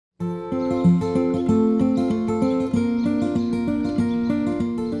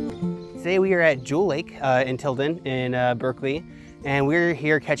Today we are at Jewel Lake in Tilden in Berkeley, and we're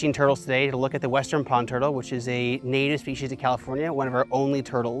here catching turtles today to look at the western pond turtle, which is a native species of California, one of our only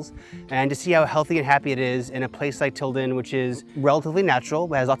turtles, and to see how healthy and happy it is in a place like Tilden, which is relatively natural,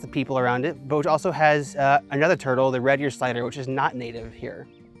 but has lots of people around it, but which also has another turtle, the red-eared slider, which is not native here.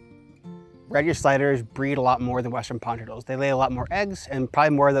 Red-eared sliders breed a lot more than western pond turtles. They lay a lot more eggs, and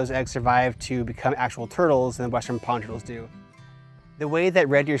probably more of those eggs survive to become actual turtles than western pond turtles do. The way that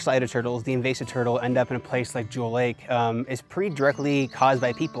red-eared slider turtles, the invasive turtle, end up in a place like Jewel Lake is pretty directly caused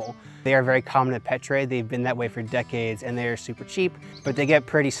by people. They are very common at pet trade. They've been that way for decades, and they're super cheap, but they get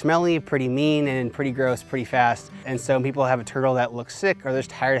pretty smelly, pretty mean, and pretty gross pretty fast. And so when people have a turtle that looks sick or they're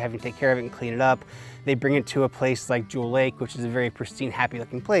just tired of having to take care of it and clean it up, they bring it to a place like Jewel Lake, which is a very pristine,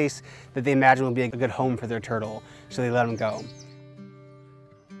 happy-looking place that they imagine will be a good home for their turtle, so they let them go.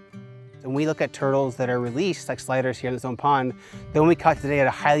 When we look at turtles that are released, like sliders here in this own pond, the one we caught today had a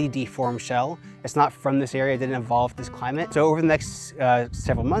highly deformed shell. It's not from this area, it didn't evolve this climate. So over the next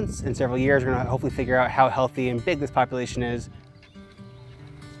several months and several years, we're gonna hopefully figure out how healthy and big this population is.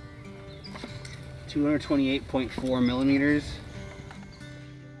 228.4 millimeters.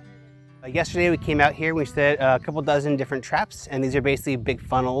 Yesterday we came out here, we set a couple dozen different traps, and these are basically big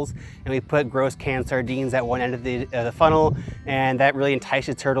funnels, and we put gross canned sardines at one end of the funnel, and that really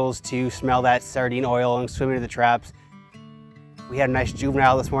entices turtles to smell that sardine oil and swim into the traps. We had a nice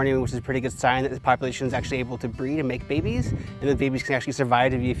juvenile this morning, which is a pretty good sign that this population is actually able to breed and make babies, and the babies can actually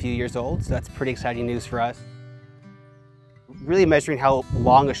survive to be a few years old, so that's pretty exciting news for us. Really measuring how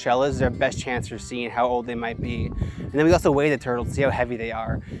long a shell is our best chance for seeing how old they might be. And then we also weigh the turtle to see how heavy they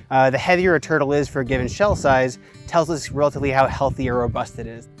are. The heavier a turtle is for a given shell size tells us relatively how healthy or robust it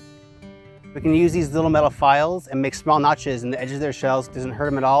is. We can use these little metal files and make small notches in the edges of their shells. It doesn't hurt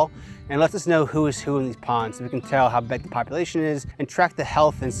them at all, and lets us know who is who in these ponds, so we can tell how big the population is and track the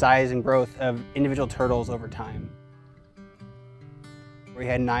health and size and growth of individual turtles over time. We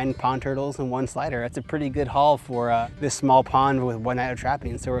had 9 pond turtles and 1 slider. That's a pretty good haul for this small pond with one night of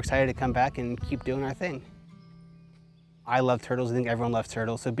trapping, so we're excited to come back and keep doing our thing. I love turtles. I think everyone loves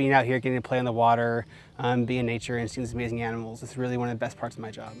turtles, so being out here, getting to play in the water, be in nature and seeing these amazing animals is really one of the best parts of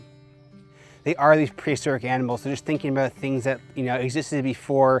my job. They are these prehistoric animals, so just thinking about things that existed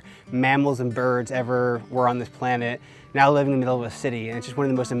before mammals and birds ever were on this planet, now living in the middle of a city, and it's just one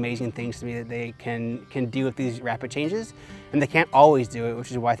of the most amazing things to me that they can deal with these rapid changes, and they can't always do it, which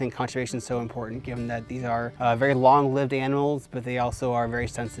is why I think conservation is so important, given that these are very long-lived animals, but they also are very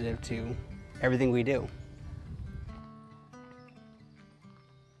sensitive to everything we do.